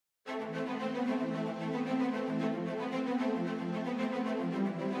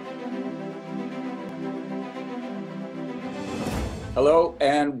Hello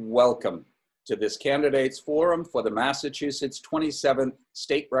and welcome to this Candidates Forum for the Massachusetts 27th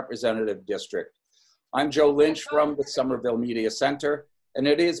State Representative District. I'm Joe Lynch from the Somerville Media Center, and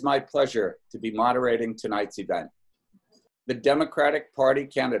it is my pleasure to be moderating tonight's event. The Democratic Party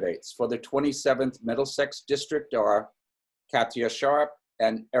candidates for the 27th Middlesex District are Catia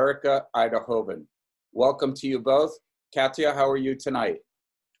and Erika Uyterhoeven. Welcome to you both. Catia, how are you tonight?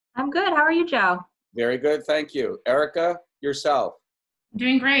 I'm good. How are you, Joe? Very good, thank you. Erika, yourself? I'm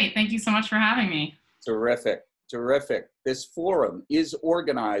doing great. Thank you so much for having me. Terrific, terrific. This forum is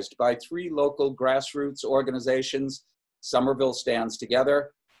organized by three local grassroots organizations: Somerville Stands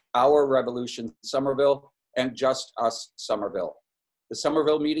Together, Our Revolution Somerville, and Just Us Somerville. The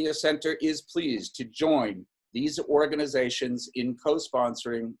Somerville Media Center is pleased to join these organizations in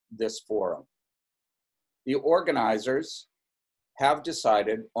co-sponsoring this forum. The organizers have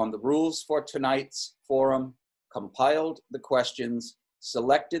decided on the rules for tonight's forum, compiled the questions,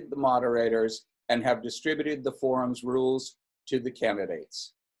 selected the moderators, and have distributed the forum's rules to the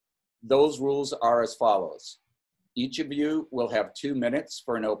candidates. Those rules are as follows. Each of you will have 2 minutes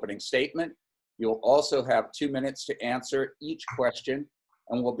for an opening statement. You'll also have 2 minutes to answer each question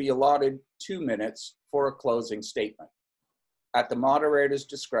and will be allotted 2 minutes for a closing statement. At the moderator's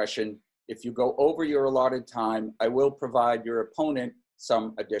discretion, if you go over your allotted time, I will provide your opponent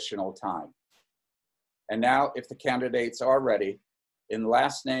some additional time. And now, if the candidates are ready, in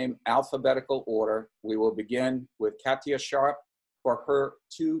last name alphabetical order, we will begin with Catia for her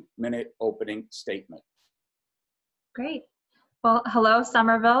 2-minute opening statement. Great. Well, hello,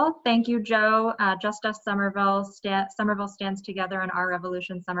 Somerville. Thank you, Joe. Just Us Somerville, Somerville Stands Together, and Our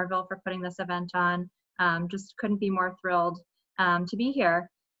Revolution Somerville for putting this event on. Just couldn't be more thrilled to be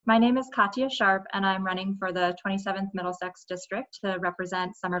here. My name is Catia, and I'm running for the 27th Middlesex District to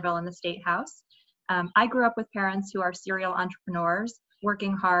represent Somerville in the State House. I grew up with parents who are serial entrepreneurs,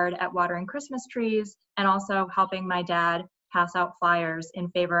 working hard at watering Christmas trees and also helping my dad pass out flyers in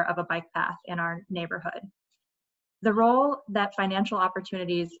favor of a bike path in our neighborhood. The role that financial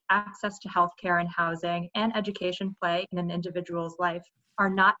opportunities, access to healthcare and housing, and education play in an individual's life are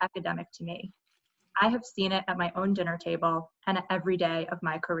not academic to me. I have seen it at my own dinner table and at every day of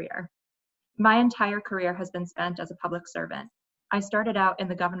my career. My entire career has been spent as a public servant. I started out in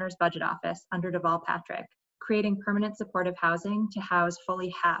the governor's budget office under Deval Patrick, creating permanent supportive housing to house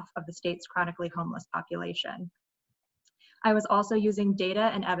fully half of the state's chronically homeless population. I was also using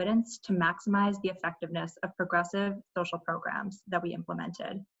data and evidence to maximize the effectiveness of progressive social programs that we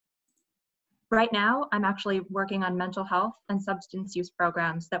implemented. Right now, I'm actually working on mental health and substance use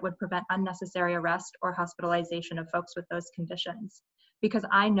programs that would prevent unnecessary arrest or hospitalization of folks with those conditions, because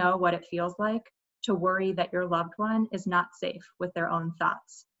I know what it feels like to worry that your loved one is not safe with their own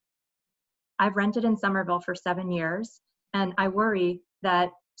thoughts. I've rented in Somerville for 7 years, and I worry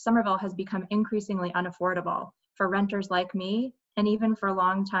that Somerville has become increasingly unaffordable for renters like me, and even for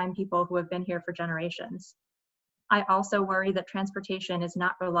longtime people who have been here for generations. I also worry that transportation is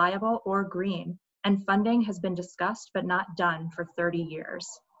not reliable or green, and funding has been discussed but not done for 30 years.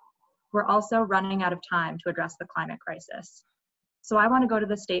 We're also running out of time to address the climate crisis. So I want to go to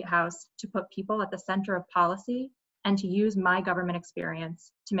the State House to put people at the center of policy and to use my government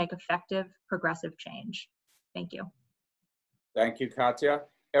experience to make effective, progressive change. Thank you. Thank you, Catia.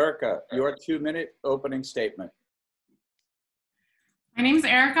 Erika, your 2-minute opening statement. My name is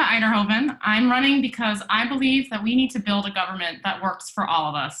Erika Uyterhoeven. I'm running because I believe that we need to build a government that works for all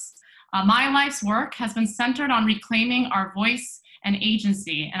of us. My life's work has been centered on reclaiming our voice and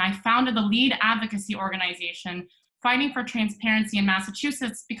agency, and I founded the lead advocacy organization fighting for transparency in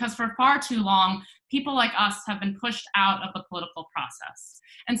Massachusetts because for far too long, people like us have been pushed out of the political process.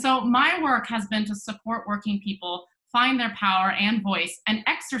 And so my work has been to support working people find their power and voice and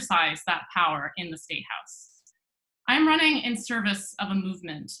exercise that power in the State House. I'm running in service of a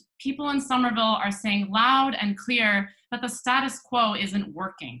movement. People in Somerville are saying loud and clear that the status quo isn't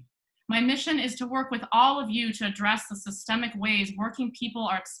working. My mission is to work with all of you to address the systemic ways working people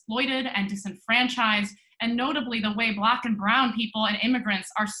are exploited and disenfranchised, and notably the way Black and brown people and immigrants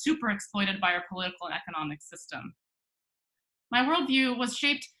are super exploited by our political and economic system. My worldview was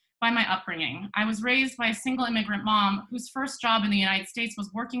shaped by my upbringing. I was raised by a single immigrant mom whose first job in the United States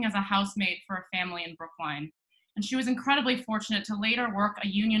was working as a housemaid for a family in Brookline. And she was incredibly fortunate to later work a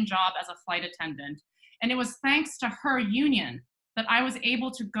union job as a flight attendant. And it was thanks to her union that I was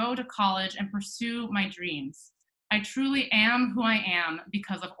able to go to college and pursue my dreams. I truly am who I am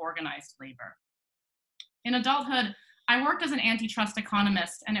because of organized labor. In adulthood, I worked as an antitrust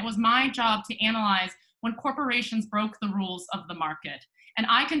economist, and it was my job to analyze when corporations broke the rules of the market. And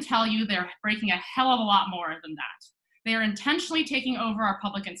I can tell you they're breaking a hell of a lot more than that. They are intentionally taking over our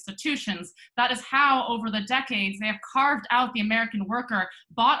public institutions. That is how, over the decades, they have carved out the American worker,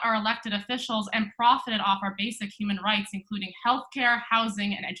 bought our elected officials, and profited off our basic human rights, including healthcare,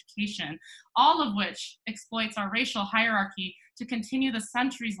 housing, and education, all of which exploits our racial hierarchy to continue the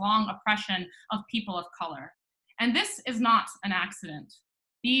centuries-long oppression of people of color. And this is not an accident.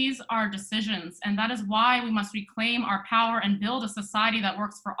 These are decisions, and that is why we must reclaim our power and build a society that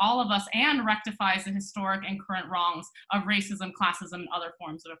works for all of us and rectifies the historic and current wrongs of racism, classism, and other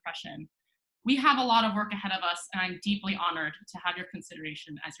forms of oppression. We have a lot of work ahead of us, and I'm deeply honored to have your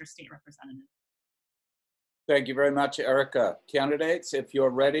consideration as your state representative. Thank you very much, Erika. Candidates, if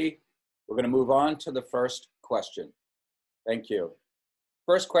you're ready, we're going to move on to the first question. Thank you.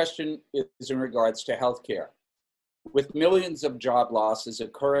 First question is in regards to healthcare. With millions of job losses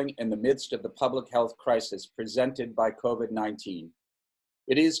occurring in the midst of the public health crisis presented by COVID-19,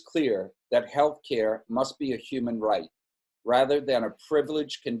 it is clear that healthcare must be a human right rather than a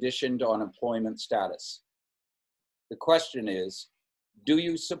privilege conditioned on employment status. The question is, do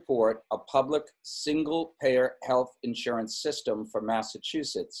you support a public single-payer health insurance system for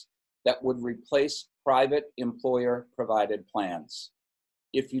Massachusetts that would replace private employer-provided plans?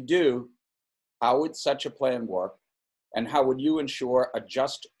 If you do, how would such a plan work? And how would you ensure a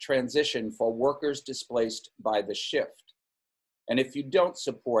just transition for workers displaced by the shift? And if you don't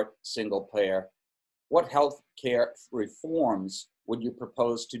support single payer, what health care reforms would you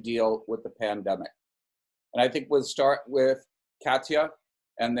propose to deal with the pandemic? And I think we'll start with Catia,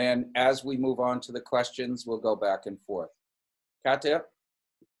 and then as we move on to the questions, we'll go back and forth. Catia?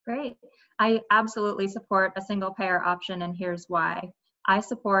 Great. I absolutely support a single payer option, and here's why. I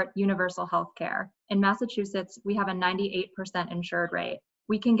support universal health care. In Massachusetts, we have a 98% insured rate.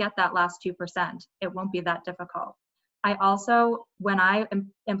 We can get that last 2%. It won't be that difficult. I also, when I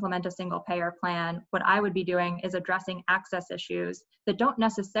implement a single payer plan, what I would be doing is addressing access issues that don't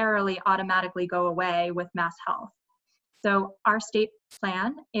necessarily automatically go away with Mass Health. So our state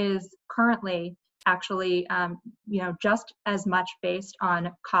plan is currently actually just as much based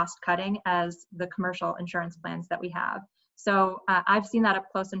on cost cutting as the commercial insurance plans that we have. So I've seen that up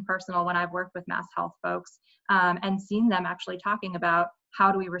close and personal when I've worked with Mass Health folks and seen them actually talking about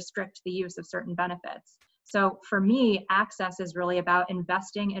how do we restrict the use of certain benefits. So for me, access is really about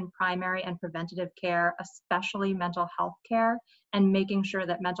investing in primary and preventative care, especially mental health care, and making sure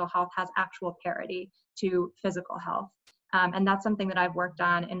that mental health has actual parity to physical health. And that's something that I've worked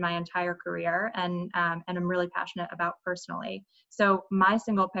on in my entire career and I'm really passionate about personally. So my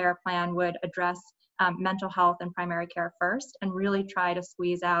single payer plan would address mental health and primary care first, and really try to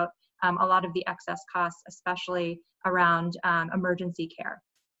squeeze out a lot of the excess costs, especially around emergency care.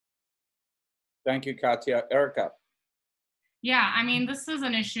 Thank you, Catia. Erika? Yeah, I mean, this is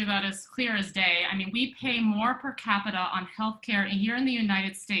an issue that is clear as day. I mean, we pay more per capita on healthcare here in the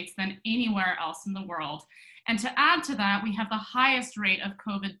United States than anywhere else in the world. And to add to that, we have the highest rate of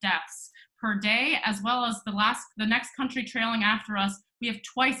COVID deaths per day, as well as the next country trailing after us, we have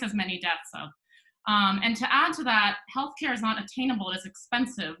twice as many deaths of. And to add to that, healthcare is not attainable, it is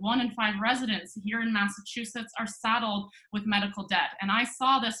expensive. 1 in 5 residents here in Massachusetts are saddled with medical debt. And I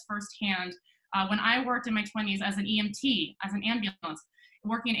saw this firsthand when I worked in my 20s as an EMT, as an ambulance,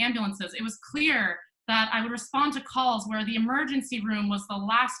 working in ambulances. It was clear that I would respond to calls where the emergency room was the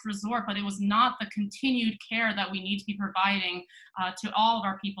last resort, but it was not the continued care that we need to be providing to all of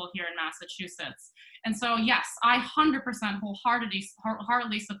our people here in Massachusetts. And so, yes, I 100%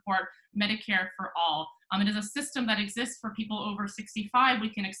 wholeheartedly support Medicare for all. It is a system that exists for people over 65. We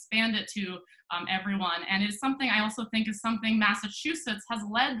can expand it to everyone. And it is something I also think is something Massachusetts has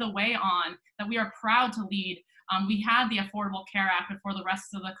led the way on, that we are proud to lead. We had the Affordable Care Act before the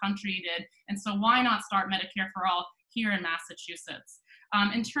rest of the country did. And so why not start Medicare for all here in Massachusetts?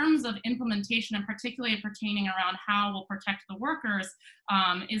 In terms of implementation, and particularly pertaining around how we'll protect the workers,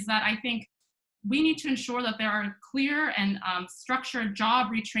 is that I think we need to ensure that there are clear and structured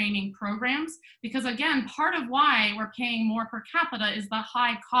job retraining programs, because again, part of why we're paying more per capita is the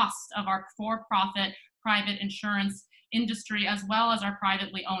high cost of our for-profit private insurance industry, as well as our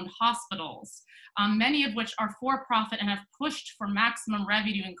privately owned hospitals, many of which are for-profit and have pushed for maximum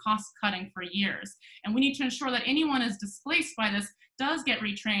revenue and cost cutting for years. And we need to ensure that anyone is displaced by this does get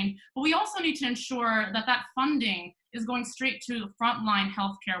retrained, but we also need to ensure that that funding is going straight to frontline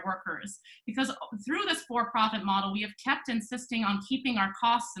healthcare workers. Because through this for-profit model, we have kept insisting on keeping our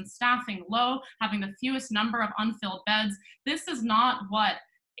costs and staffing low, having the fewest number of unfilled beds. This is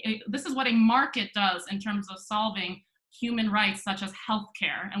what a market does in terms of solving human rights such as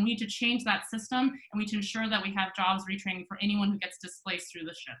healthcare. And we need to change that system, and we need to ensure that we have jobs retraining for anyone who gets displaced through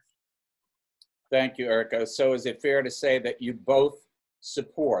the shift. Thank you, Erika. So is it fair to say that you both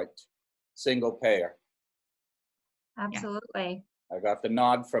support single payer? Absolutely. I got the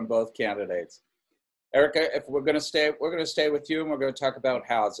nod from both candidates. Erika, if we're going to stay with you, and we're going to talk about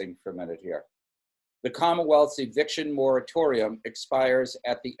housing for a minute here. The Commonwealth's eviction moratorium expires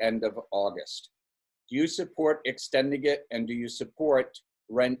at the end of August. Do you support extending it, and do you support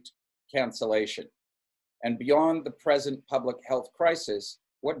rent cancellation? And beyond the present public health crisis,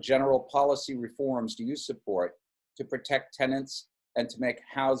 what general policy reforms do you support to protect tenants and to make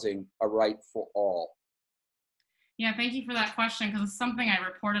housing a right for all? Yeah, thank you for that question, because it's something I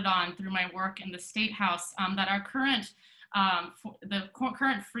reported on through my work in the State House, that our current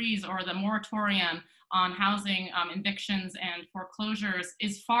current freeze or the moratorium on housing evictions and foreclosures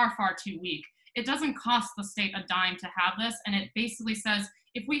is far, far too weak. It doesn't cost the state a dime to have this, and it basically says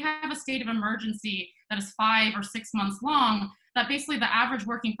if we have a state of emergency that is 5 or 6 months long, that basically the average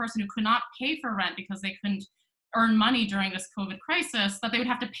working person who could not pay for rent because they couldn't earn money during this COVID crisis, that they would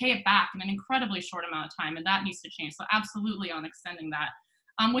have to pay it back in an incredibly short amount of time, and that needs to change. So absolutely on extending that.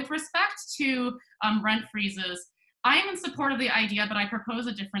 With respect to rent freezes, I am in support of the idea, but I propose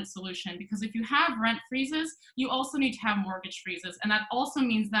a different solution, because if you have rent freezes, you also need to have mortgage freezes. And that also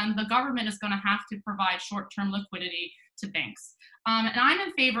means then the government is going to have to provide short-term liquidity to banks. And I'm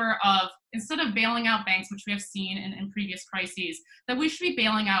in favor of, instead of bailing out banks, which we have seen in previous crises, that we should be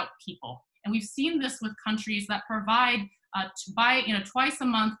bailing out people. And we've seen this with countries that provide twice a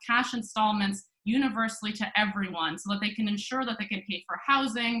month cash installments universally to everyone, so that they can ensure that they can pay for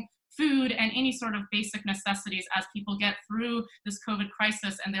housing, food, and any sort of basic necessities as people get through this COVID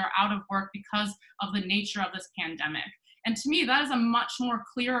crisis and they're out of work because of the nature of this pandemic. And to me, that is a much more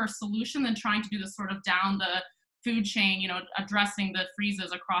clearer solution than trying to do this sort of down the food chain, addressing the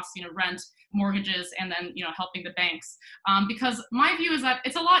freezes across, rent, mortgages, and then, helping the banks. Because my view is that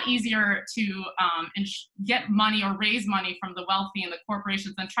it's a lot easier to get money or raise money from the wealthy and the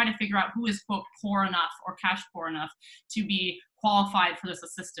corporations than try to figure out who is, quote, poor enough or cash poor enough to be qualified for this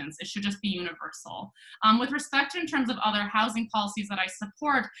assistance. It should just be universal. With respect to in terms of other housing policies that I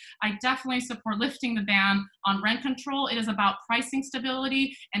support, I definitely support lifting the ban on rent control. It is about pricing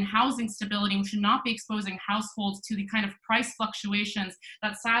stability and housing stability. We should not be exposing households to the kind of price fluctuations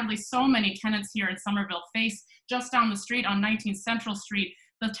that sadly so many tenants here in Somerville face. Just down the street on 19th Central Street,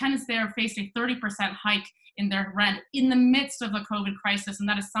 the tenants there faced a 30% hike in their rent in the midst of the COVID crisis, and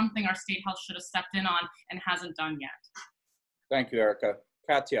that is something our State House should have stepped in on and hasn't done yet. Thank you, Erika.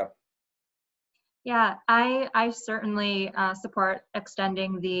 Catia. Yeah, I certainly support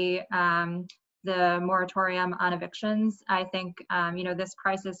extending the moratorium on evictions. I think this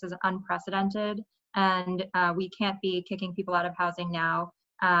crisis is unprecedented, and we can't be kicking people out of housing now.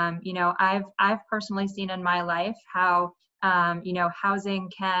 I've personally seen in my life how housing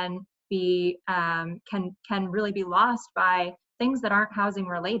can be can really be lost by things that aren't housing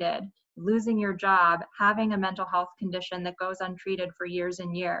related. Losing your job, having a mental health condition that goes untreated for years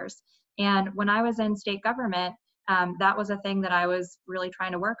and years. And when I was in state government, that was a thing that I was really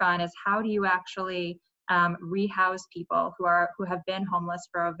trying to work on, is how do you actually rehouse people who have been homeless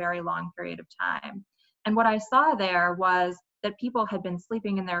for a very long period of time. And what I saw there was that people had been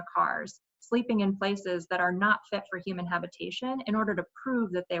sleeping in their cars, sleeping in places that are not fit for human habitation in order to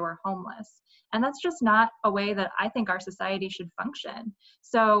prove that they were homeless. And that's just not a way that I think our society should function.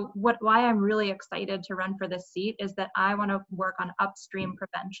 So why I'm really excited to run for this seat is that I want to work on upstream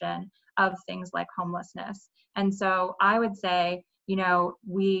prevention of things like homelessness. And so I would say,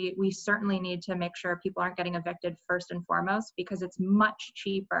 we certainly need to make sure people aren't getting evicted first and foremost, because it's much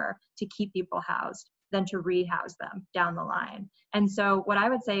cheaper to keep people housed than to rehouse them down the line. And so what I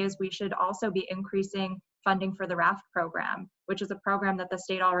would say is we should also be increasing funding for the RAFT program, which is a program that the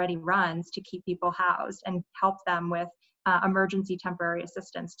state already runs to keep people housed and help them with emergency temporary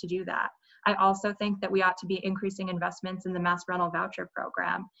assistance to do that. I also think that we ought to be increasing investments in the mass rental voucher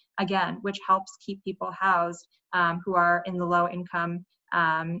program, again, which helps keep people housed who are in the low income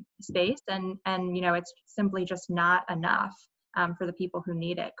space. And it's simply just not enough for the people who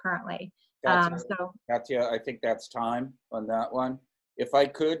need it currently. Catia, I think that's time on that one. If I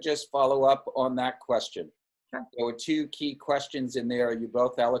could just follow up on that question. Sure. There were two key questions in there. You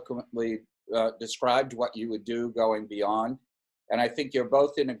both eloquently described what you would do going beyond. And I think you're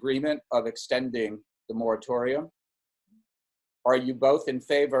both in agreement of extending the moratorium. Are you both in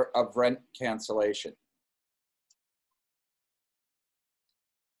favor of rent cancellation?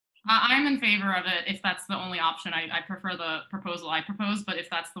 I'm in favor of it if that's the only option. I prefer the proposal I propose, but if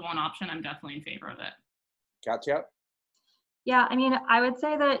that's the one option, I'm definitely in favor of it. Catia? Yeah, I mean, I would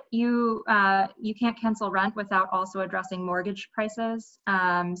say that you can't cancel rent without also addressing mortgage prices.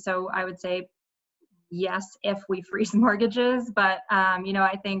 So I would say yes, if we freeze mortgages, but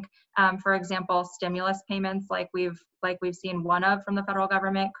I think, for example, stimulus payments like we've seen one of from the federal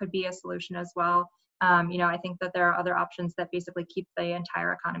government could be a solution as well. I think that there are other options that basically keep the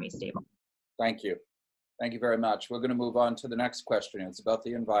entire economy stable. Thank you. Thank you very much. We're going to move on to the next question. It's about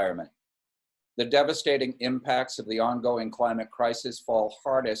the environment. The devastating impacts of the ongoing climate crisis fall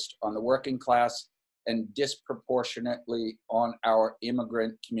hardest on the working class and disproportionately on our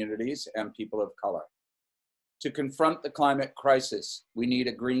immigrant communities and people of color. To confront the climate crisis, we need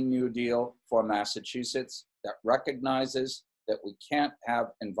a Green New Deal for Massachusetts that recognizes that we can't have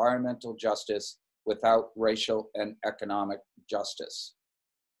environmental justice without racial and economic justice.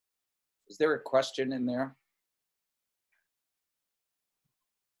 Is there a question in there?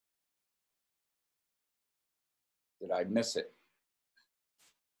 Did I miss it?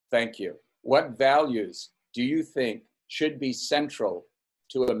 Thank you. What values do you think should be central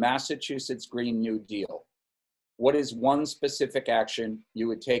to a Massachusetts Green New Deal? What is one specific action you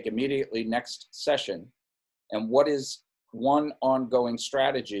would take immediately next session? And what is one ongoing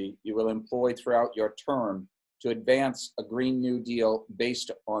strategy you will employ throughout your term to advance a Green New Deal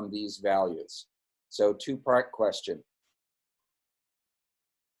based on these values? So two-part question.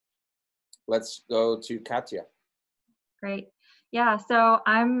 Let's go to Catia. Great. Yeah, so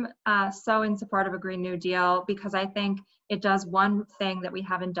I'm so in support of a Green New Deal because I think it does one thing that we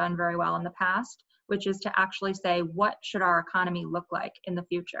haven't done very well in the past, which is to actually say, what should our economy look like in the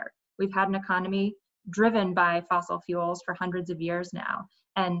future? We've had an economy driven by fossil fuels for hundreds of years now,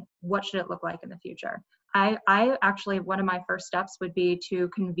 and what should it look like in the future? I actually, one of my first steps would be to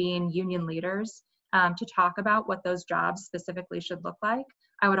convene union leaders to talk about what those jobs specifically should look like.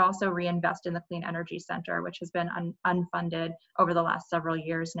 I would also reinvest in the Clean Energy Center, which has been unfunded over the last several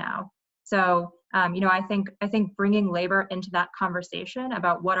years now. So, I think bringing labor into that conversation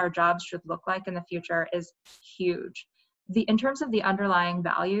about what our jobs should look like in the future is huge. In terms of the underlying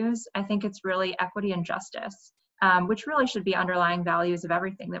values, I think it's really equity and justice, which really should be underlying values of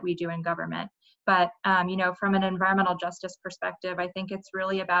everything that we do in government. But, from an environmental justice perspective, I think it's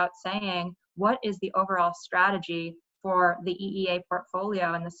really about saying, what is the overall strategy for the EEA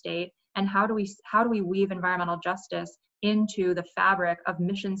portfolio in the state, and how do we weave environmental justice into the fabric of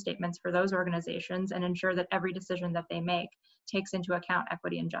mission statements for those organizations and ensure that every decision that they make takes into account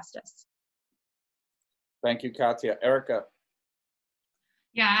equity and justice? Thank you, Catia. Erika.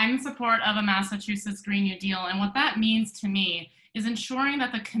 Yeah, I'm in support of a Massachusetts Green New Deal, and what that means to me is ensuring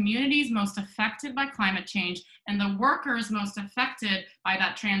that the communities most affected by climate change and the workers most affected by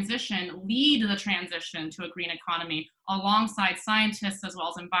that transition lead the transition to a green economy alongside scientists as well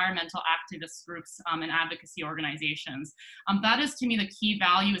as environmental activist groups and advocacy organizations. That is, to me, the key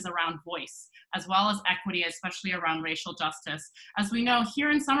value is around voice, as well as equity, especially around racial justice. As we know,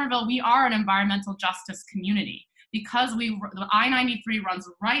 here in Somerville, we are an environmental justice community, because the I-93 runs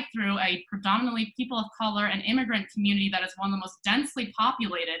right through a predominantly people of color and immigrant community that is one of the most densely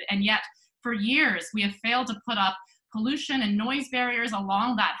populated, and yet for years we have failed to put up pollution and noise barriers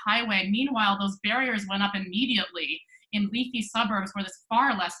along that highway. Meanwhile, those barriers went up immediately in leafy suburbs where it's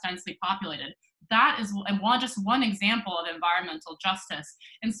far less densely populated. That is just one example of environmental justice.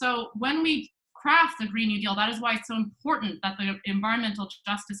 And so when we craft the Green New Deal, that is why it's so important that the environmental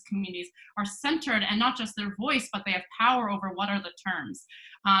justice communities are centered, and not just their voice, but they have power over what are the terms,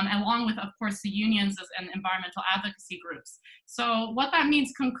 along with, of course, the unions and environmental advocacy groups. So what that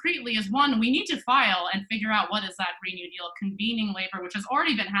means concretely is, one, we need to file and figure out what is that Green New Deal, convening labor, which has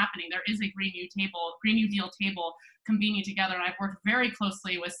already been happening. There is a Green New Deal table convening together, and I've worked very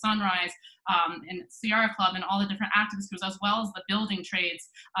closely with Sunrise and Sierra Club and all the different activist groups, as well as the building trades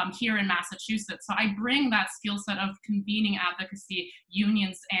here in Massachusetts. So I bring that skill set of convening advocacy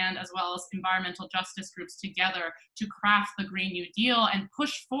unions and as well as environmental justice groups together to craft the Green New Deal and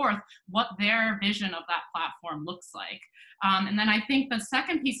push forth what their vision of that platform looks like. And then I think the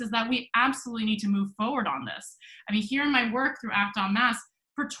second piece is that we absolutely need to move forward on this. I mean, here in my work through Act en Masse,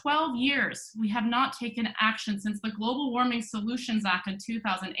 for 12 years, we have not taken action since the Global Warming Solutions Act in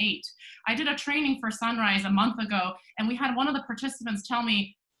 2008. I did a training for Sunrise a month ago, and we had one of the participants tell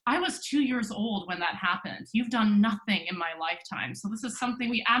me, I was 2 years old when that happened. You've done nothing in my lifetime. So this is something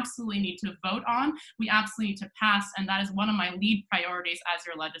we absolutely need to vote on. We absolutely need to pass, and that is one of my lead priorities as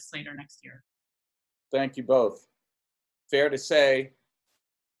your legislator next year. Thank you both. Fair to say,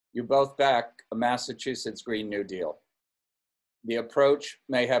 you both back a Massachusetts Green New Deal. The approach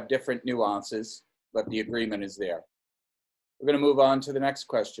may have different nuances, but the agreement is there. We're going to move on to the next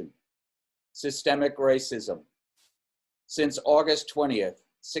question. Systemic racism. Since August 20th,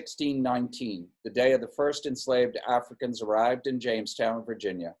 1619, the day of the first enslaved Africans arrived in Jamestown,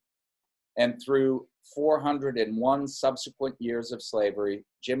 Virginia, and through 401 subsequent years of slavery,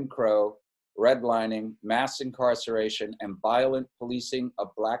 Jim Crow, redlining, mass incarceration, and violent policing of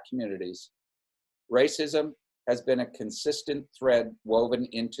Black communities, racism has been a consistent thread woven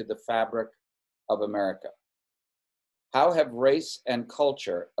into the fabric of America. How have race and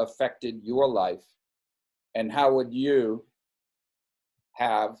culture affected your life, and how would you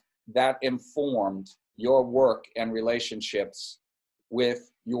have that informed your work and relationships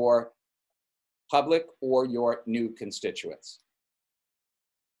with your public or your new constituents?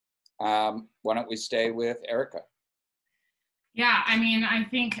 Why don't we stay with Erika? Yeah, I mean, I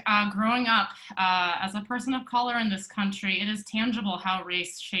think growing up as a person of color in this country, it is tangible how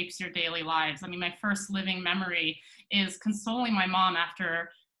race shapes your daily lives. I mean, my first living memory is consoling my mom after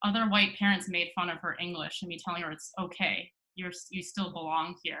other white parents made fun of her English and me telling her it's okay, you still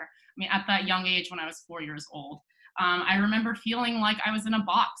belong here. I mean, at that young age when I was 4 years old. I remember feeling like I was in a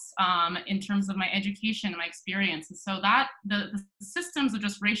box in terms of my education and my experience. And so that the systems of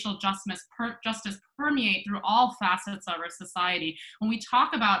just racial justice permeate through all facets of our society. When we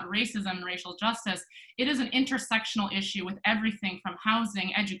talk about racism and racial justice, it is an intersectional issue with everything from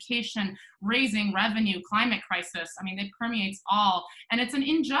housing, education, raising revenue, climate crisis. I mean, it permeates all. And it's an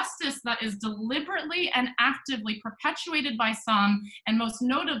injustice that is deliberately and actively perpetuated by some, and most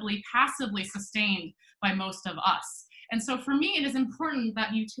notably passively sustained by most of us. And so for me, it is important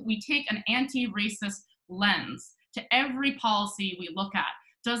that we take an anti-racist lens to every policy we look at.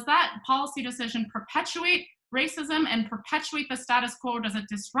 Does that policy decision perpetuate racism and perpetuate the status quo, or does it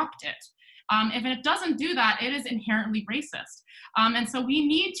disrupt it? If it doesn't do that, it is inherently racist. And so we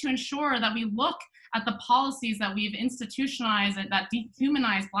need to ensure that we look at the policies that we've institutionalized and that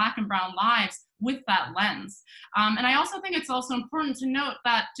dehumanize Black and brown lives with that lens. And I also think it's also important to note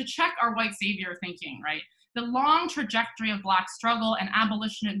that to check our white savior thinking, right? The long trajectory of Black struggle and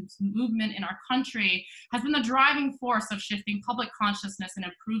abolitionist movement in our country has been the driving force of shifting public consciousness and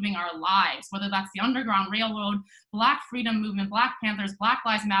improving our lives, whether that's the Underground Railroad, Black freedom movement, Black Panthers, Black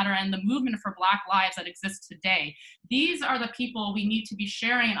Lives Matter, and the movement for Black lives that exists today. These are the people we need to be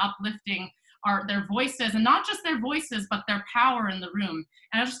sharing and uplifting their voices, and not just their voices, but their power in the room.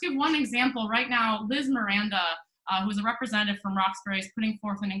 And I'll just give one example. Right now, Liz Miranda, who's a representative from Roxbury, is putting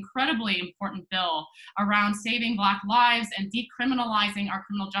forth an incredibly important bill around saving Black lives and decriminalizing our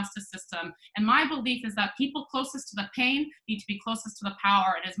criminal justice system. And my belief is that people closest to the pain need to be closest to the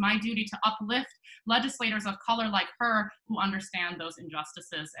power. It is my duty to uplift legislators of color like her who understand those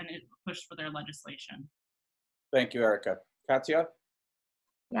injustices and push for their legislation. Thank you, Erika. Catia?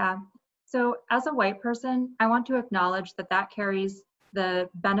 Yeah. So as a white person, I want to acknowledge that that carries the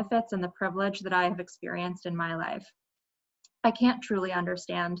benefits and the privilege that I have experienced in my life. I can't truly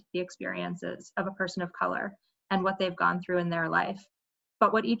understand the experiences of a person of color and what they've gone through in their life.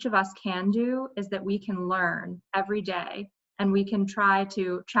 But what each of us can do is that we can learn every day, and we can try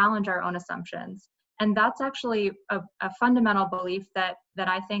to challenge our own assumptions. And that's actually a fundamental belief that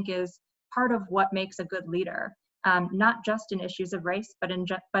I think is part of what makes a good leader. Not just in issues of race, but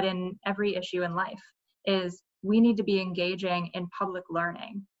in every issue in life, is we need to be engaging in public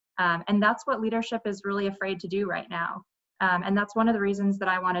learning. And that's what leadership is really afraid to do right now. And that's one of the reasons that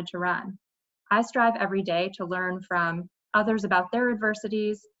I wanted to run. I strive every day to learn from others about their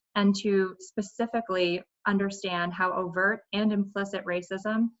adversities and to specifically understand how overt and implicit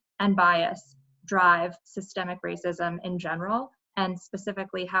racism and bias drive systemic racism in general, and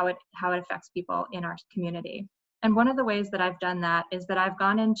specifically how it affects people in our community. And one of the ways that I've done that is that I've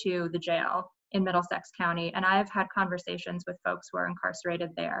gone into the jail in Middlesex County, and I've had conversations with folks who are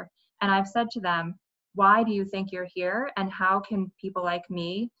incarcerated there. And I've said to them, why do you think you're here? And how can people like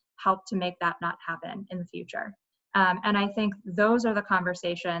me help to make that not happen in the future? And I think those are the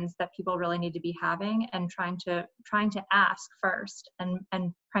conversations that people really need to be having, and trying to ask first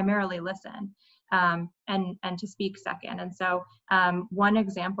and primarily listen. And to speak second. And so one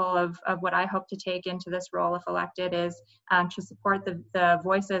example of what I hope to take into this role if elected is to support the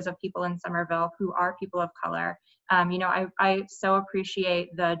voices of people in Somerville who are people of color. I so appreciate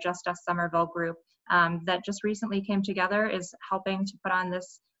the Just Us Somerville group that just recently came together, is helping to put on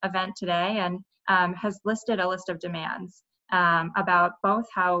this event today, and has listed a list of demands about both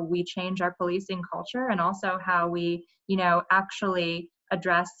how we change our policing culture and also how we, actually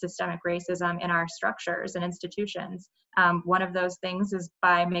address systemic racism in our structures and institutions. One of those things is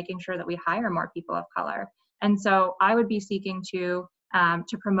by making sure that we hire more people of color. And so I would be seeking to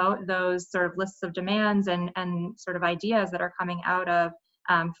promote those sort of lists of demands and sort of ideas that are coming out of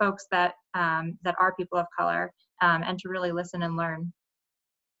folks that are people of color, and to really listen and learn.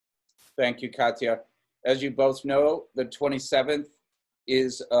 Thank you, Catia. As you both know, the 27th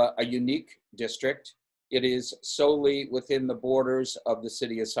is a unique district. It is solely within the borders of the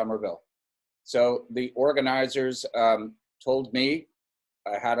city of Somerville. So the organizers told me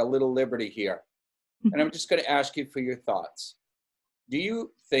I had a little liberty here. And I'm just going to ask you for your thoughts. Do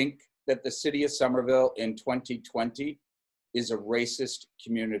you think that the city of Somerville in 2020 is a racist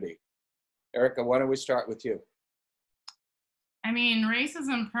community? Erika, why don't we start with you? I mean,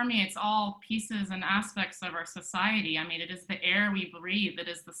 racism permeates all pieces and aspects of our society. I mean, it is the air we breathe. It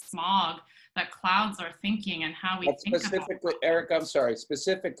is the smog that clouds our thinking and how we think specifically, Erika, I'm sorry,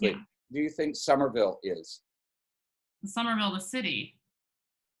 specifically, do you think Somerville is? Somerville, the city.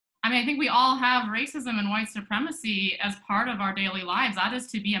 I mean, I think we all have racism and white supremacy as part of our daily lives. That is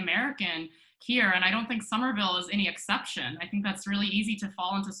to be American here, and I don't think Somerville is any exception. I think that's really easy to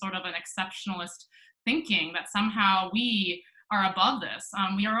fall into sort of an exceptionalist thinking that somehow we are above this.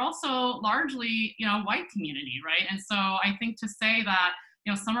 We are also largely, white community, right? And so I think to say that,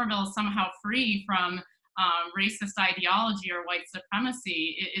 Somerville is somehow free from racist ideology or white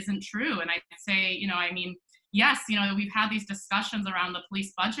supremacy isn't true. And I'd say, yes, we've had these discussions around the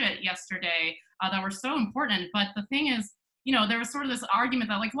police budget yesterday that were so important. But the thing is, there was sort of this argument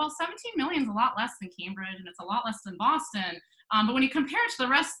that 17 million is a lot less than Cambridge and it's a lot less than Boston. But when you compare it to the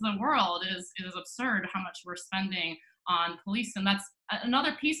rest of the world, it is absurd how much we're spending on police. And that's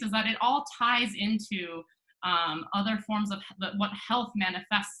another piece, is that it all ties into other forms of what health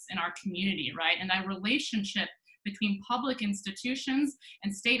manifests in our community, right? And that relationship between public institutions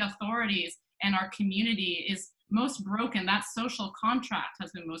and state authorities and our community is most broken. That social contract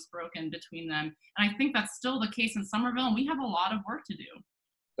has been most broken between them. And I think that's still the case in Somerville, and we have a lot of work to do.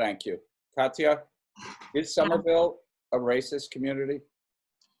 Thank you. Catia, is Somerville a racist community?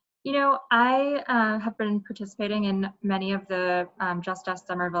 I have been participating in many of the Just Us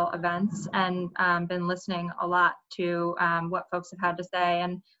Somerville events and been listening a lot to what folks have had to say.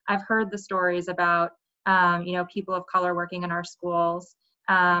 And I've heard the stories about, people of color working in our schools.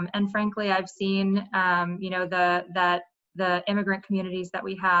 And frankly, I've seen, that the immigrant communities that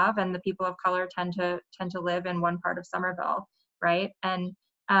we have and the people of color tend to live in one part of Somerville, right? And,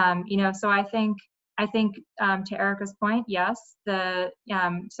 so I think to Erika's point, yes, the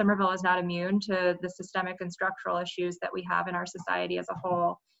Somerville is not immune to the systemic and structural issues that we have in our society as a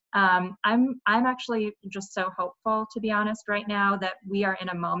whole. I'm actually just so hopeful, to be honest, right now, that we are in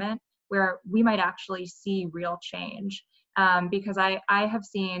a moment where we might actually see real change. Because I have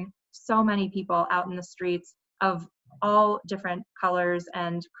seen so many people out in the streets of all different colors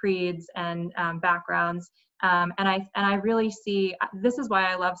and creeds and backgrounds. And I really see, this is why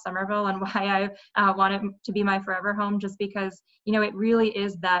I love Somerville and why I want it to be my forever home, just because, it really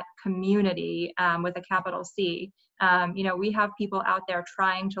is that community with a capital C. We have people out there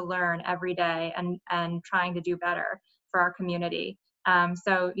trying to learn every day and trying to do better for our community.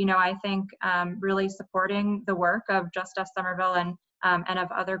 So, I think really supporting the work of Just Us Somerville and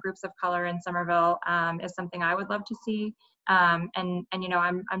of other groups of color in Somerville is something I would love to see. I'm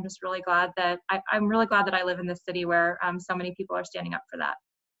just really glad that I'm really glad that I live in this city where so many people are standing up for that.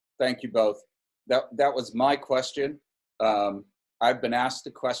 Thank you both. That was my question. I've been asked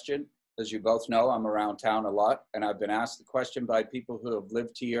the question, as you both know, I'm around town a lot, and I've been asked the question by people who have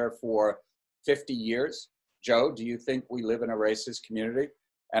lived here for 50 years. Joe, do you think we live in a racist community?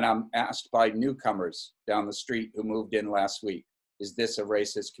 And I'm asked by newcomers down the street who moved in last week, is this a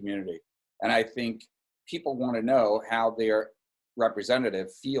racist community? And I think people want to know how their representative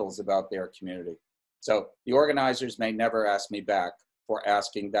feels about their community. So the organizers may never ask me back for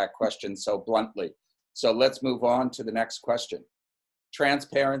asking that question so bluntly. So let's move on to the next question.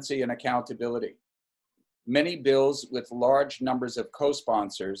 Transparency and accountability. Many bills with large numbers of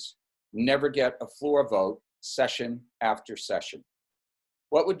co-sponsors never get a floor vote session after session.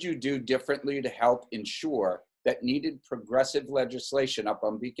 What would you do differently to help ensure that needed progressive legislation up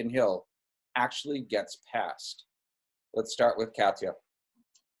on Beacon Hill actually gets passed? Let's start with Catia.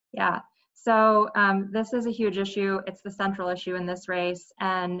 Yeah, so this is a huge issue. It's the central issue in this race,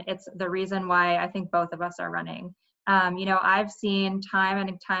 and it's the reason why I think both of us are running. I've seen time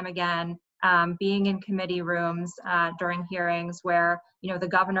and time again being in committee rooms during hearings where, the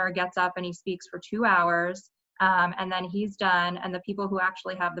governor gets up and he speaks for 2 hours and then he's done, and the people who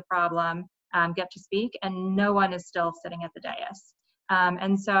actually have the problem get to speak, and no one is still sitting at the dais.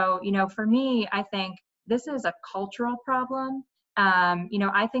 And so, for me, I think this is a cultural problem.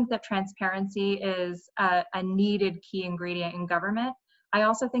 I think that transparency is a needed key ingredient in government. I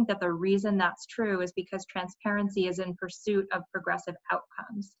also think that the reason that's true is because transparency is in pursuit of progressive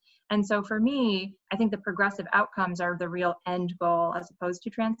outcomes. And so for me, I think the progressive outcomes are the real end goal as opposed to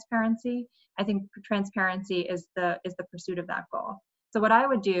transparency. I think transparency is the pursuit of that goal. So what I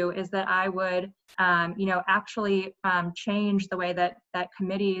would do is that I would, actually change the way that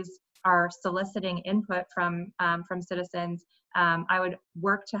committees are soliciting input from citizens. I would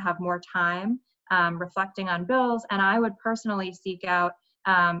work to have more time reflecting on bills, and I would personally seek out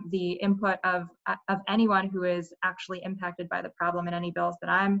the input of anyone who is actually impacted by the problem in any bills that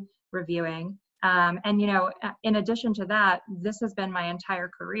I'm reviewing. In addition to that, this has been my entire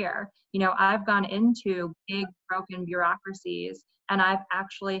career. I've gone into big broken bureaucracies, and I've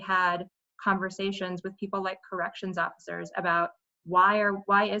actually had conversations with people like corrections officers about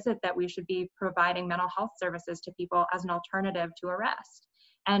why is it that we should be providing mental health services to people as an alternative to arrest.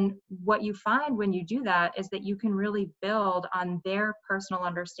 And what you find when you do that is that you can really build on their personal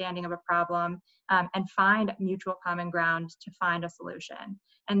understanding of a problem and find mutual common ground to find a solution.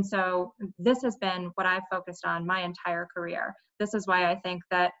 And so this has been what I've focused on my entire career. This is why I think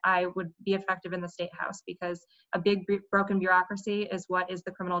that I would be effective in the State House, because a big broken bureaucracy is what is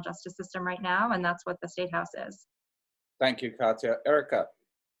the criminal justice system right now, and that's what the State House is. Thank you, Catia. Erika.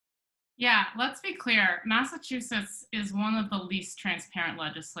 Yeah, let's be clear. Massachusetts is one of the least transparent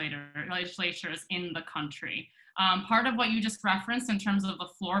legislatures in the country. Part of what you just referenced in terms of the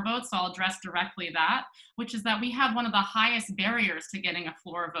floor vote, so I'll address directly that, which is that we have one of the highest barriers to getting a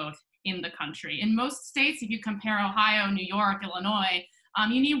floor vote in the country. In most states, if you compare Ohio, New York, Illinois,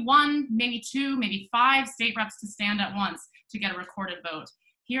 you need 1, maybe 2, maybe 5 state reps to stand at once to get a recorded vote.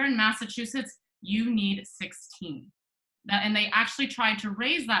 Here in Massachusetts, you need 16. And they actually tried to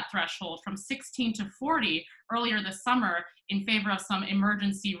raise that threshold from 16 to 40 earlier this summer in favor of some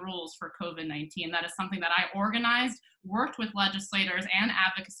emergency rules for COVID-19. That is something that I organized, worked with legislators and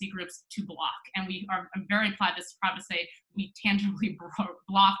advocacy groups to block. And I'm very proud to say we tangibly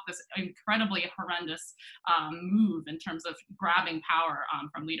blocked this incredibly horrendous move in terms of grabbing power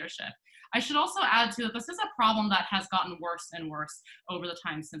from leadership. I should also add too that this is a problem that has gotten worse and worse over the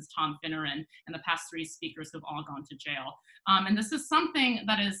time since Tom Finneran and the past 3 speakers who've all gone to jail. And this is something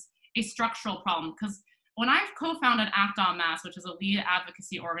that is a structural problem, because when I co-founded Act en Masse, which is a lead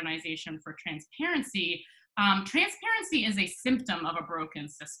advocacy organization for transparency, transparency is a symptom of a broken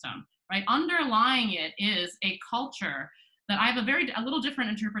system, right? Underlying it is a culture that I have a little different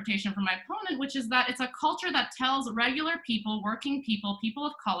interpretation from my opponent, which is that it's a culture that tells regular people, working people, people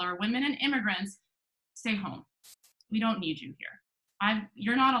of color, women and immigrants, stay home. We don't need you here.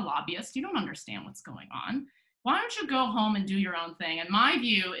 You're not a lobbyist. You don't understand what's going on. Why don't you go home and do your own thing? And my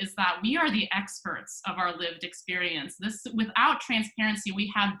view is that we are the experts of our lived experience. Without transparency,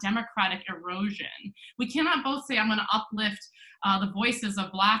 we have democratic erosion. We cannot both say, I'm going to uplift the voices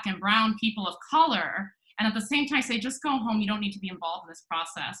of Black and brown people of color, and at the same time say, just go home, you don't need to be involved in this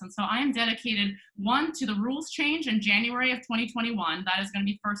process. And so I am dedicated, 1, to the rules change in January of 2021. That is going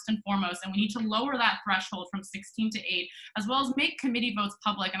to be first and foremost. And we need to lower that threshold from 16 to 8, as well as make committee votes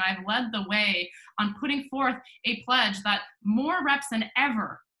public. And I've led the way on putting forth a pledge that more reps than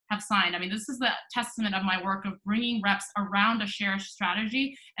ever have signed. I mean, this is the testament of my work of bringing reps around a shared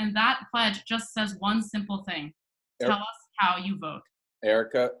strategy. And that pledge just says one simple thing: tell us how you vote.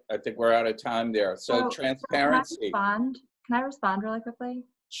 Erika, I think we're out of time there. So transparency. Can I respond really quickly?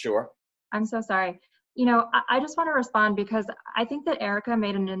 Sure. I'm so sorry. I just want to respond because I think that Erika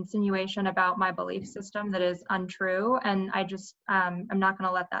made an insinuation about my belief system that is untrue, and I just I'm not going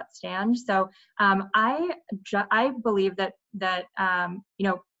to let that stand. So I believe that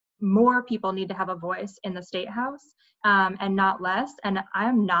more people need to have a voice in the State House, and not less. And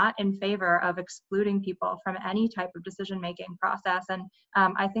I'm not in favor of excluding people from any type of decision-making process. And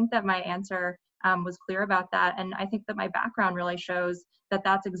I think that my answer was clear about that. And I think that my background really shows that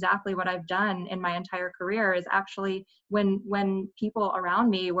that's exactly what I've done in my entire career, is actually when people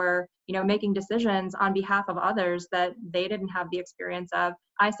around me were, making decisions on behalf of others that they didn't have the experience of,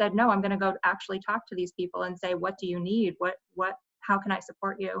 I said, no, I'm going to go actually talk to these people and say, what do you need? How can I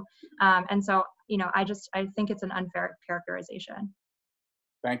support you? And so, I think it's an unfair characterization.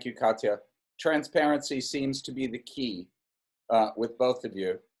 Thank you, Catia. Transparency seems to be the key with both of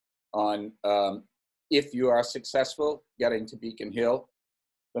you on if you are successful getting to Beacon Hill.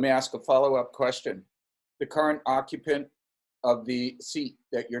 Let me ask a follow-up question. The current occupant of the seat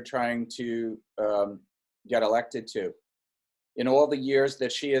that you're trying to get elected to, in all the years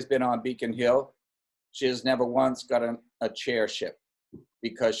that she has been on Beacon Hill, she has never once gotten a chairship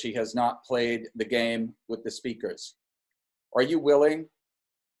because she has not played the game with the speakers. Are you willing,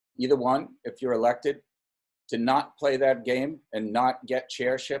 either one, if you're elected, to not play that game and not get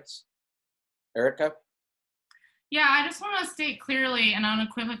chairships? Erika? Yeah, I just want to state clearly and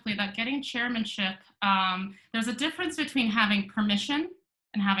unequivocally that getting chairmanship, there's a difference between having permission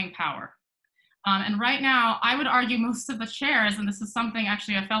and having power. And right now, I would argue most of the chairs, and this is something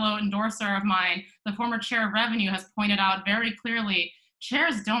actually a fellow endorser of mine, the former chair of revenue, has pointed out very clearly,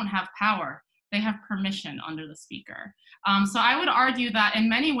 chairs don't have power. They have permission under the speaker. So I would argue that in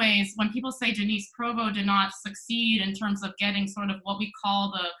many ways, when people say Denise Provo did not succeed in terms of getting sort of what we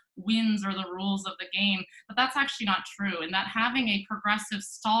call the wins or the rules of the game, but that's actually not true. And that having a progressive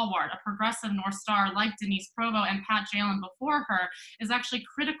stalwart, a progressive North Star like Denise Provo and Pat Jalen before her is actually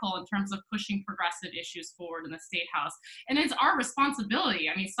critical in terms of pushing progressive issues forward in the State House. And it's our responsibility.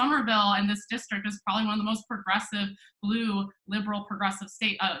 I mean, Somerville and this district is probably one of the most progressive, blue, liberal, progressive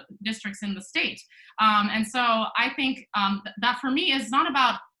state districts in the state. And so I think that for me is not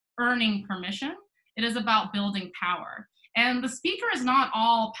about earning permission. It is about building power. And the speaker is not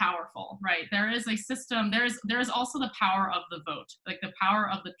all powerful, right? There is a system, there is also the power of the vote, like the power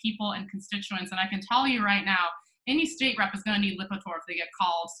of the people and constituents. And I can tell you right now, any state rep is going to need Lipitor if they get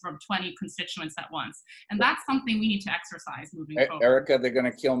calls from 20 constituents at once. And that's something we need to exercise moving forward. Erika, they're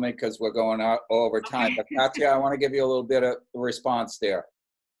going to kill me because we're going out over time. Okay. But Catia, I want to give you a little bit of response there.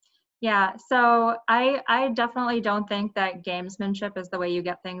 Yeah, so I definitely don't think that gamesmanship is the way you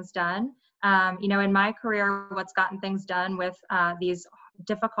get things done. You know, in my career, what's gotten things done with these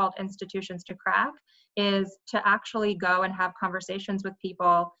difficult institutions to crack is to actually go and have conversations with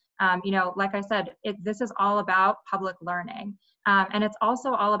people. You know, like I said, this is all about public learning. And it's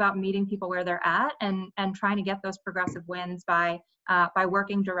also all about meeting people where they're at and trying to get those progressive wins by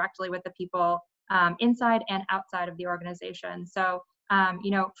working directly with the people inside and outside of the organization. So,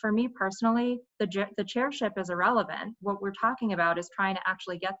 you know, for me personally, the chairship is irrelevant. What we're talking about is trying to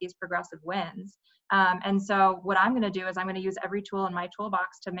actually get these progressive wins. And so what I'm going to do is I'm going to use every tool in my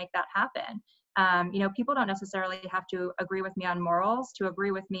toolbox to make that happen. You know, people don't necessarily have to agree with me on morals to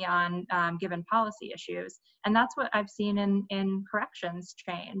agree with me on given policy issues. And that's what I've seen in corrections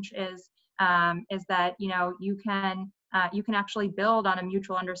change is that, you know, you can actually build on a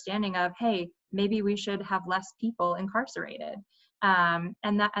mutual understanding of, hey, maybe we should have less people incarcerated.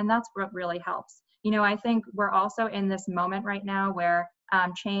 And that's what really helps. You know, I think we're also in this moment right now where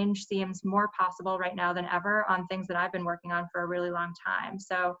change seems more possible right now than ever on things that I've been working on for a really long time.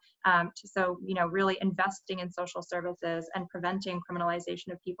 So, you know, really investing in social services and preventing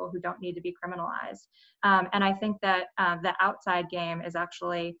criminalization of people who don't need to be criminalized. And I think that the outside game is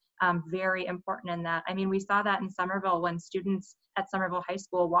actually very important in that. I mean, we saw that in Somerville when students at Somerville High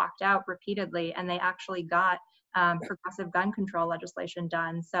School walked out repeatedly and they actually got progressive gun control legislation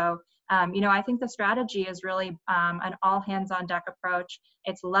done. So, you know, I think the strategy is really an all hands on deck approach.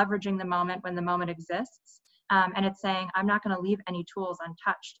 It's leveraging the moment when the moment exists. And it's saying, I'm not going to leave any tools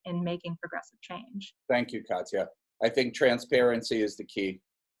untouched in making progressive change. Thank you, Catia. I think transparency is the key.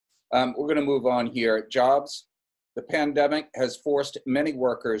 We're going to move on here. Jobs. The pandemic has forced many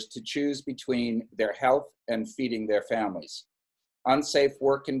workers to choose between their health and feeding their families. Unsafe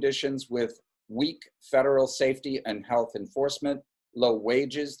work conditions with weak federal safety and health enforcement, low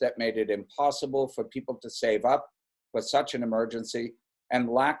wages that made it impossible for people to save up for such an emergency, and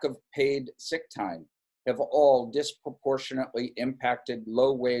lack of paid sick time have all disproportionately impacted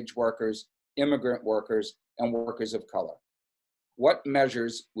low-wage workers, immigrant workers, and workers of color. What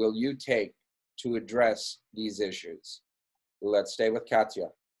measures will you take to address these issues? Let's stay with Catia.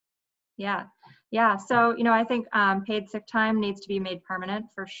 Yeah. So, you know, I think paid sick time needs to be made permanent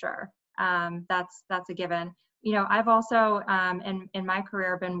for sure. That's a given. You know, I've also in my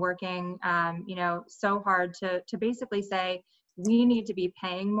career been working, you know, so hard to basically say we need to be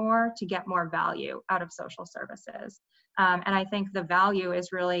paying more to get more value out of social services. And I think the value is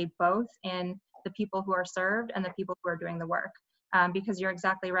really both in the people who are served and the people who are doing the work. Because you're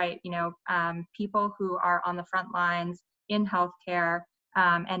exactly right. You know, people who are on the front lines in healthcare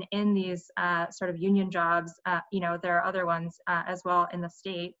and in these sort of union jobs, you know, there are other ones as well in the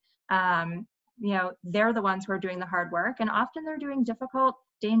state. You know, they're the ones who are doing the hard work, and often they're doing difficult,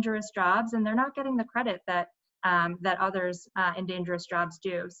 dangerous jobs, and they're not getting the credit that that others in dangerous jobs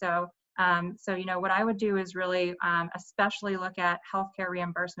do. So, you know, what I would do is really, especially look at healthcare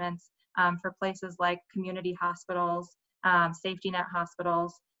reimbursements for places like community hospitals, safety net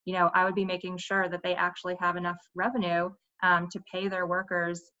hospitals. You know, I would be making sure that they actually have enough revenue to pay their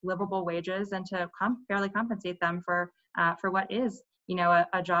workers livable wages and to fairly compensate them for what is, you know,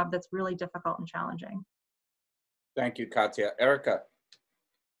 a job that's really difficult and challenging. Thank you, Catia. Erika.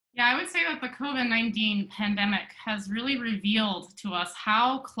 Yeah, I would say that the COVID-19 pandemic has really revealed to us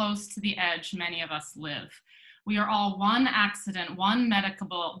how close to the edge many of us live. We are all one accident, one medical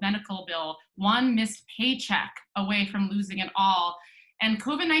bill, one missed paycheck away from losing it all. And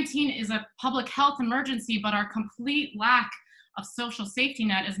COVID-19 is a public health emergency, but our complete lack of social safety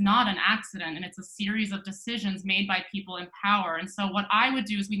net is not an accident, and it's a series of decisions made by people in power. And so what I would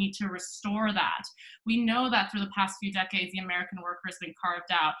do is we need to restore that. We know that through the past few decades, the American worker has been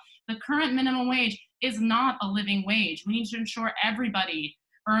carved out. The current minimum wage is not a living wage. We need to ensure everybody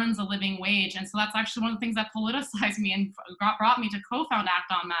earns a living wage. And so that's actually one of the things that politicized me and brought me to co-found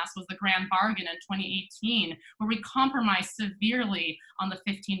Act en Masse was the grand bargain in 2018, where we compromised severely on the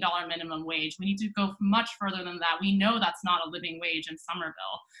 $15 minimum wage. We need to go much further than that. We know that's not a living wage in Somerville.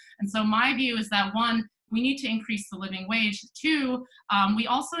 And so my view is that, one, we need to increase the living wage. Two, we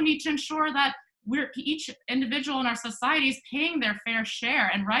also need to ensure that each individual in our society is paying their fair share.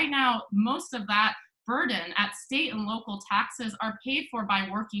 And right now, most of that burden at state and local taxes are paid for by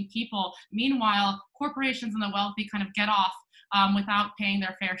working people. Meanwhile, corporations and the wealthy kind of get off without paying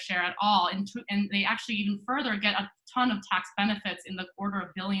their fair share at all. And they actually even further get a ton of tax benefits in the order of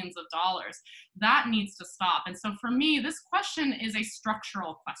billions of dollars. That needs to stop. And so for me, this question is a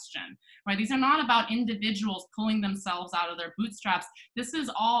structural question, right? These are not about individuals pulling themselves out of their bootstraps. This is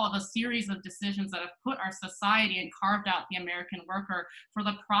all of a series of decisions that have put our society and carved out the American worker for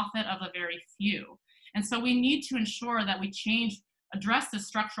the profit of the very few. And so we need to ensure that we address this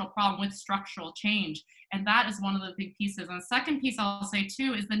structural problem with structural change. And that is one of the big pieces. And the second piece I'll say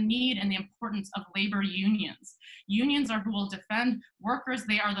too is the need and the importance of labor unions. Unions are who will defend workers.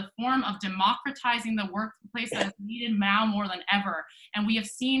 They are the form of democratizing the workplace that is needed now more than ever. And we have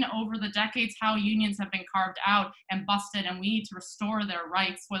seen over the decades how unions have been carved out and busted, and we need to restore their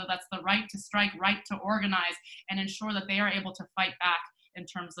rights, whether that's the right to strike, right to organize, and ensure that they are able to fight back in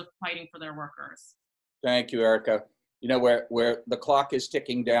terms of fighting for their workers. Thank you, Erika. You know, where the clock is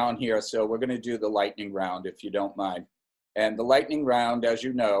ticking down here, so we're going to do the lightning round, if you don't mind. And the lightning round, as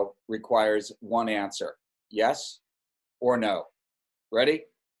you know, requires one answer: yes or no. Ready?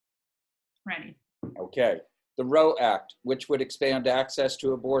 Ready. Okay. The Roe Act, which would expand access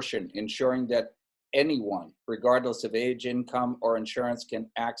to abortion, ensuring that anyone, regardless of age, income, or insurance, can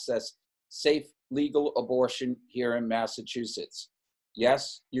access safe, legal abortion here in Massachusetts.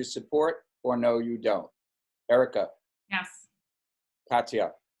 Yes, you support, or no, you don't. Erika? Yes.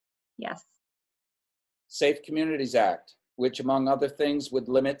 Catia? Yes. Safe Communities Act, which among other things would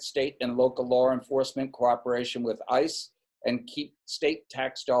limit state and local law enforcement cooperation with ICE and keep state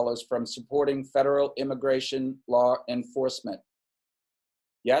tax dollars from supporting federal immigration law enforcement.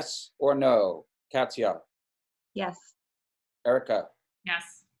 Yes or no? Catia? Yes. Erika? Yes.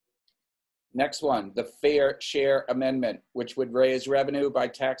 Next one, the Fair Share Amendment, which would raise revenue by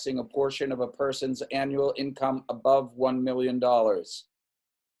taxing a portion of a person's annual income above $1 million.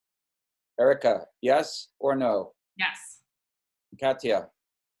 Erika, yes or no? Yes. Catia?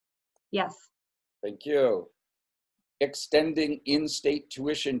 Yes. Thank you. Extending in-state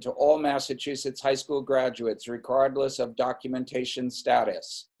tuition to all Massachusetts high school graduates, regardless of documentation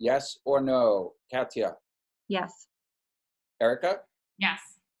status. Yes or no? Catia? Yes. Erika? Yes.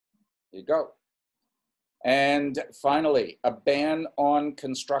 There you go. And finally, a ban on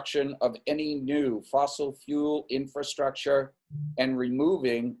construction of any new fossil fuel infrastructure and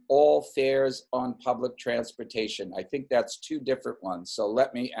removing all fares on public transportation. I think that's two different ones. So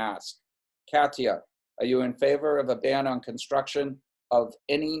let me ask, Catia, are you in favor of a ban on construction of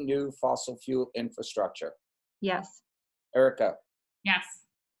any new fossil fuel infrastructure? Yes. Erika? Yes.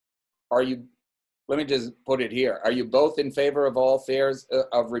 Are you, let me just put it here. Are you both in favor of all fares,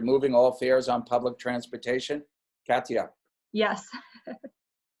 of removing all fares on public transportation? Catia? Yes.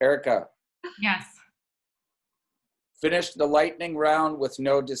 Erika? Yes. Finished the lightning round with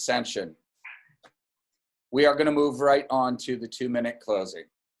no dissension. We are going to move right on to the 2-minute closing.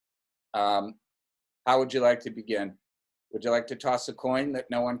 How would you like to begin? Would you like to toss a coin that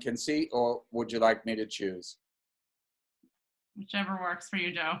no one can see, or would you like me to choose? Whichever works for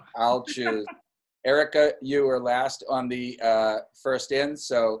you, Joe. I'll choose. Erika, you are last on the first in.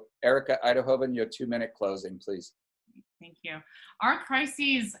 So Erika Uyterhoeven, your 2-minute closing, please. Thank you. Our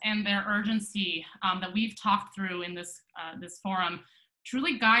crises and their urgency that we've talked through in this forum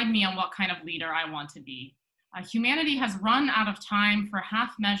truly guide me on what kind of leader I want to be. Humanity has run out of time for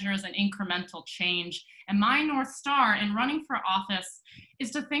half measures and incremental change. And my North Star in running for office is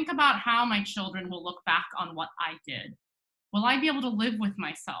to think about how my children will look back on what I did. Will I be able to live with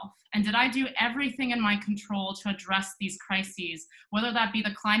myself? And did I do everything in my control to address these crises, whether that be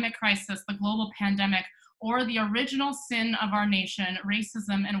the climate crisis, the global pandemic, or the original sin of our nation,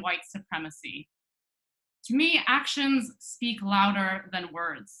 racism and white supremacy? To me, actions speak louder than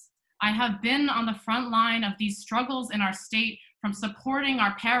words. I have been on the front line of these struggles in our state, from supporting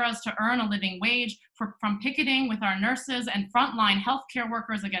our paras to earn a living wage, from picketing with our nurses and frontline healthcare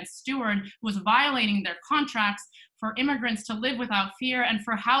workers against Stewart, who was violating their contracts, for immigrants to live without fear, and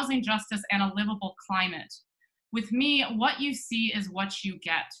for housing justice and a livable climate. With me, what you see is what you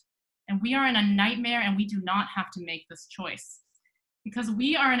get. And we are in a nightmare, and we do not have to make this choice. Because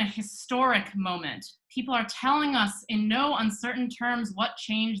we are in a historic moment. People are telling us in no uncertain terms what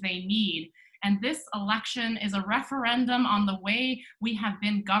change they need. And this election is a referendum on the way we have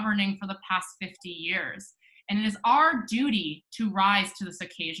been governing for the past 50 years. And it is our duty to rise to this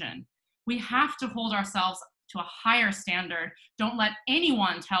occasion. We have to hold ourselves to a higher standard. Don't let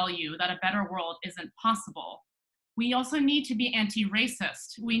anyone tell you that a better world isn't possible. We also need to be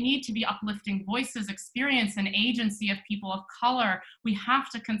anti-racist. We need to be uplifting voices, experience, and agency of people of color. We have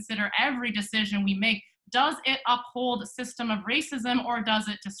to consider every decision we make. Does it uphold a system of racism, or does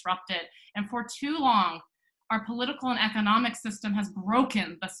it disrupt it? And for too long, our political and economic system has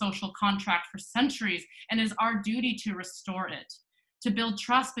broken the social contract for centuries, and it is our duty to restore it, to build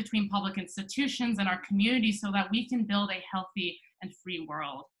trust between public institutions and our communities so that we can build a healthy and free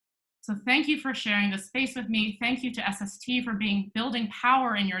world. So thank you for sharing this space with me. Thank you to SST for building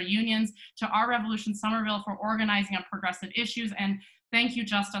power in your unions, to Our Revolution Somerville for organizing on progressive issues, and thank you,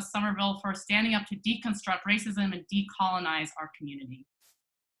 Just Us Somerville, for standing up to deconstruct racism and decolonize our community.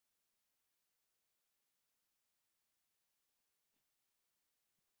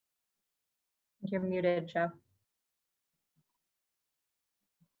 You're muted, Joe.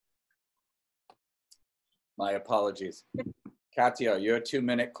 My apologies. Catia, your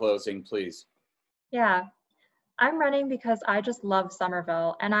 2-minute closing, please. Yeah, I'm running because I just love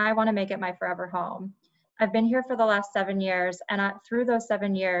Somerville and I want to make it my forever home. I've been here for the last 7 years, and through those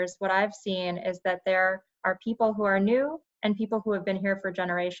 7 years, what I've seen is that there are people who are new and people who have been here for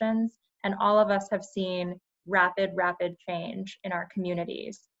generations, and all of us have seen rapid change in our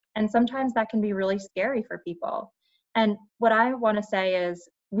communities. And sometimes that can be really scary for people. And what I want to say is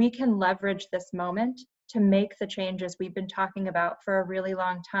we can leverage this moment to make the changes we've been talking about for a really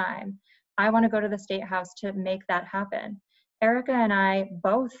long time. I want to go to the State House to make that happen. Erika and I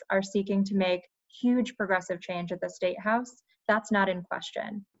both are seeking to make huge progressive change at the State House. That's not in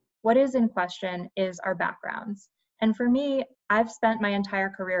question. What is in question is our backgrounds. And for me, I've spent my entire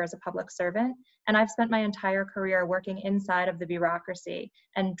career as a public servant, and I've spent my entire career working inside of the bureaucracy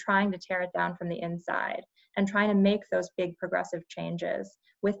and trying to tear it down from the inside and trying to make those big progressive changes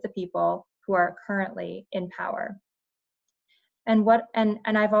with the people who are currently in power. And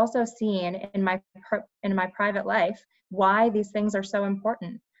I've also seen in my private life why these things are so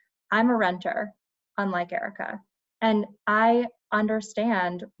important. I'm a renter, unlike Erika, and I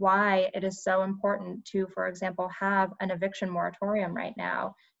understand why it is so important to, for example, have an eviction moratorium right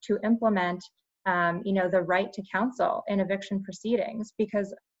now, to implement the right to counsel in eviction proceedings,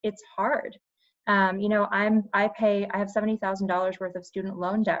 because it's hard. I have $70,000 worth of student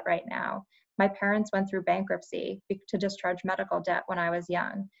loan debt right now. My parents went through bankruptcy to discharge medical debt when I was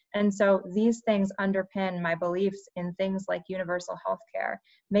young. And so these things underpin my beliefs in things like universal health care,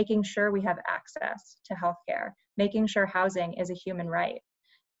 making sure we have access to health care, making sure housing is a human right.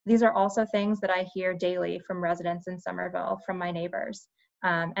 These are also things that I hear daily from residents in Somerville, from my neighbors.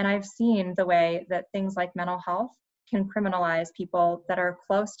 And I've seen the way that things like mental health can criminalize people that are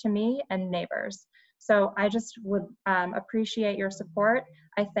close to me and neighbors. So I just would appreciate your support.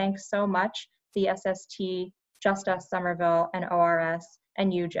 I thank so much the SST, Just Us Somerville, and ORS,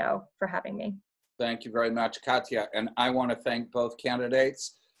 and you, Joe, for having me. Thank you very much, Catia. And I want to thank both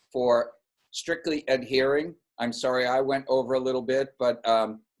candidates for strictly adhering. I'm sorry I went over a little bit, but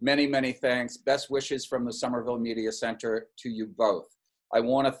many thanks. Best wishes from the Somerville Media Center to you both. I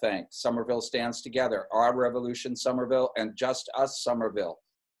want to thank Somerville Stands Together, Our Revolution Somerville, and Just Us Somerville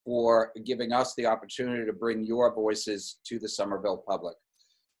for giving us the opportunity to bring your voices to the Somerville public.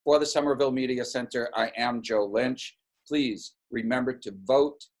 For the Somerville Media Center, I am Joe Lynch. Please remember to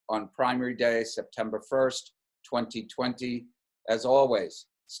vote on primary day, September 1st, 2020. As always,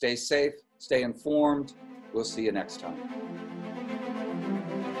 stay safe, stay informed. We'll see you next time.